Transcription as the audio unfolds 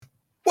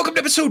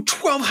Episode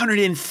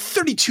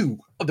 1232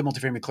 of the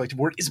Multifamily Collective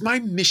Board is my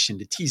mission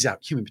to tease out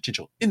human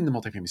potential in the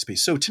multifamily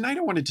space. So tonight I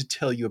wanted to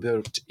tell you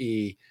about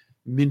a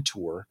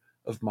mentor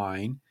of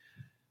mine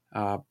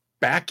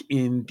back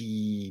in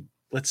the,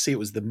 let's say it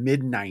was the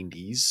mid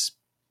 90s,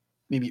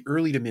 maybe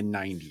early to mid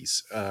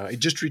 90s. I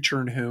just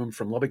returned home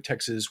from Lubbock,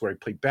 Texas, where I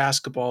played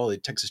basketball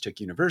at Texas Tech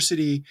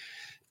University.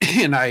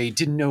 And I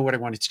didn't know what I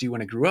wanted to do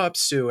when I grew up.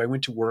 So I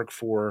went to work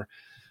for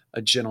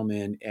a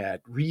gentleman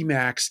at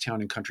Remax Town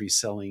and Country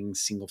selling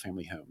single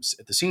family homes.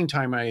 At the same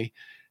time, I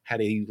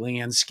had a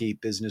landscape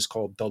business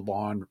called The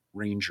Lawn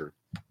Ranger.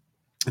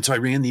 And so I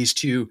ran these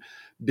two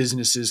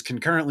businesses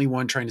concurrently,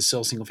 one trying to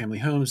sell single family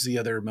homes, the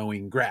other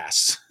mowing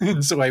grass.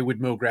 And so I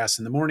would mow grass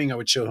in the morning, I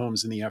would show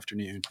homes in the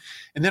afternoon.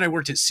 And then I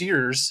worked at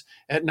Sears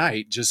at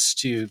night just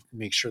to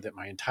make sure that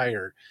my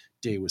entire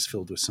day was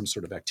filled with some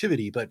sort of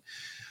activity. But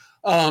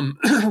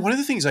one of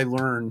the things I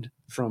learned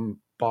from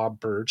Bob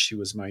Birch, who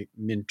was my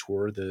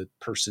mentor, the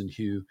person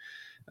who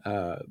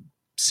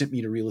sent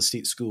me to real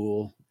estate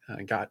school,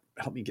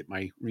 helped me get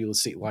my real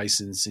estate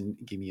license and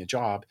gave me a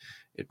job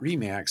at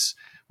Remax.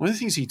 One of the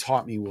things he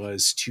taught me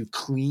was to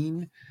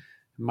clean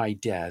my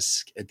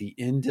desk at the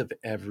end of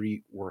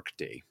every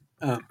workday,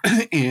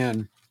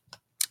 and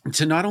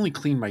to not only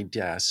clean my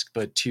desk,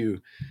 but to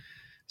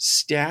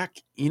stack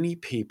any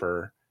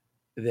paper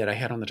that I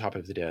had on the top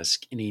of the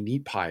desk in a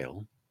neat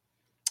pile,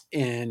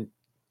 and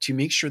to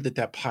make sure that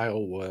that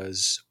pile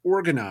was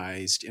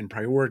organized and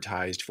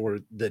prioritized for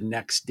the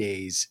next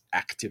day's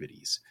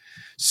activities.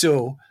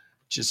 So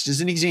just as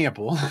an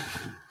example,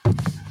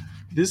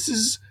 this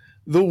is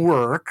the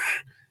work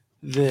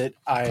that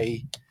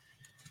I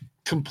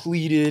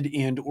completed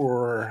and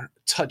or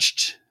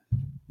touched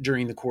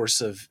during the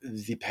course of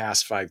the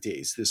past 5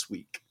 days this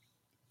week.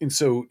 And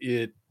so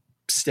it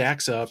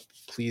stacks up.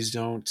 Please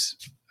don't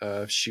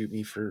shoot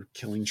me for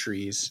killing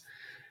trees.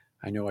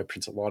 I know I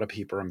print a lot of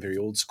paper. I'm very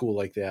old school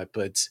like that,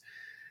 but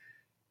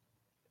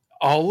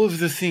all of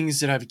the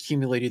things that I've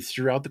accumulated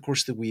throughout the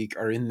course of the week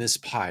are in this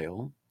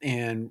pile.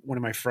 And one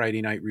of my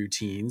Friday night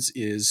routines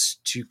is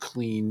to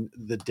clean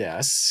the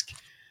desk.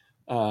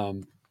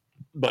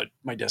 But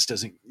my desk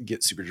doesn't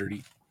get super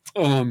dirty.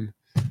 And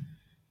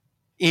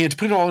to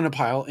put it all in a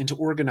pile and to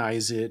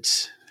organize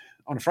it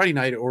on a Friday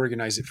night,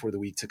 organize it for the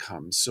week to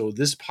come. So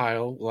this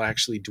pile will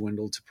actually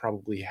dwindle to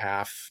probably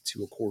half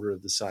to a quarter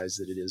of the size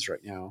that it is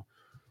right now.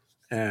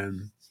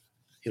 And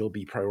it'll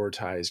be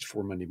prioritized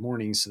for Monday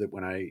morning so that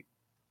when I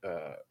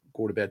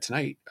go to bed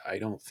tonight, I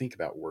don't think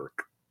about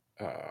work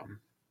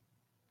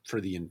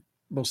for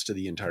most of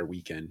the entire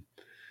weekend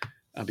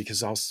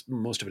because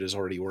most of it is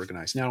already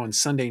organized. Now on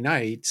Sunday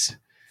night,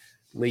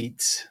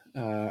 late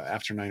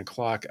after 9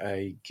 o'clock,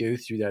 I go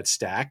through that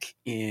stack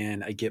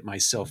and I get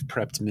myself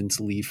prepped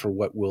mentally for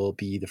what will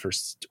be the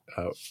first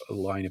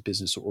line of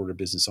business or order of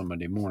business on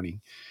Monday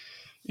morning.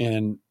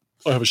 And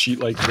I'll have a sheet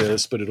like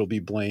this, but it'll be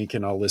blank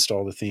and I'll list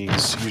all the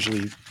things,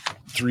 usually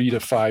 3 to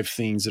 5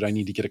 things that I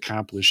need to get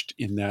accomplished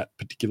in that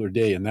particular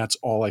day. And that's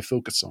all I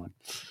focus on.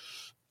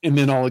 And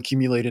then I'll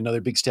accumulate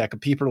another big stack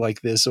of paper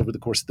like this over the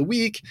course of the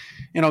week.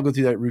 And I'll go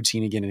through that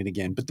routine again and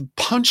again. But the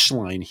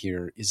punchline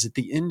here is at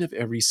the end of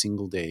every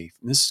single day,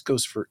 and this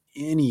goes for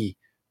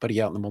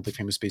anybody out in the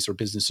multifamily space or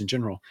business in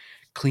general,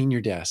 clean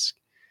your desk.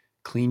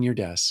 Clean your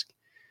desk.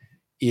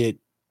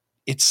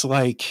 It's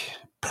like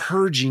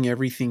purging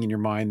everything in your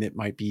mind that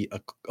might be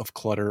of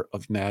clutter,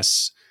 of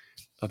mess,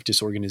 of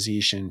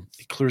disorganization.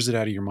 It clears it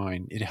out of your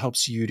mind. It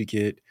helps you to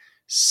get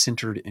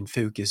centered and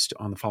focused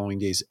on the following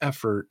day's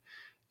effort,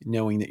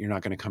 knowing that you're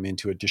not going to come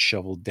into a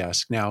disheveled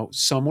desk. Now,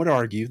 some would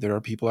argue there are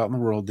people out in the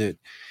world that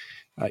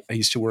I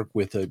used to work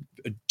with a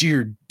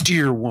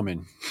dear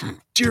woman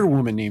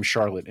named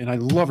Charlotte, and I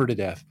love her to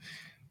death.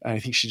 I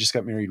think she just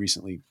got married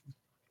recently,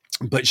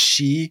 but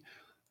she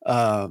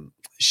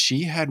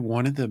had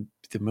one of the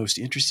most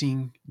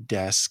interesting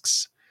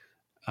desks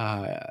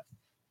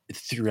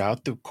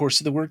throughout the course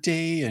of the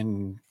workday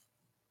and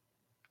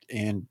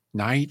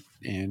night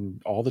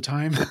and all the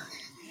time.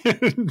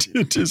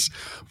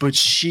 But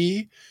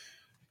she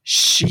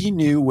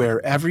knew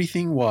where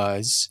everything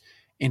was.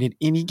 And at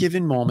any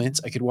given moment,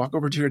 I could walk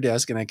over to her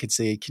desk and I could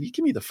say, "Can you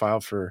give me the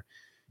file for,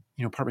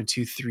 apartment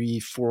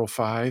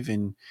 23405?"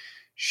 And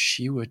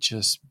she would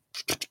just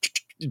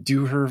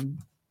do her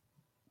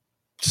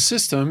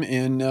system.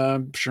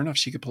 And sure enough,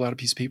 she could pull out a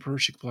piece of paper, or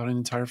she could pull out an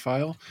entire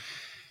file,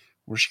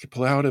 or she could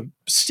pull out a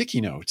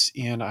sticky note,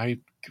 and I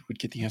would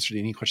get the answer to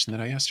any question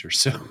that I asked her.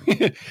 So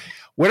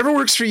whatever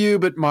works for you,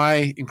 but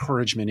my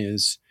encouragement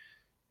is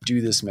do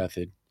this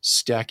method.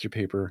 Stack your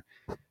paper,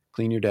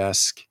 clean your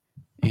desk,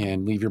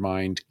 and leave your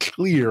mind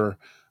clear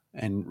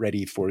and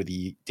ready for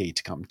the day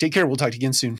to come. Take care. We'll talk to you again soon.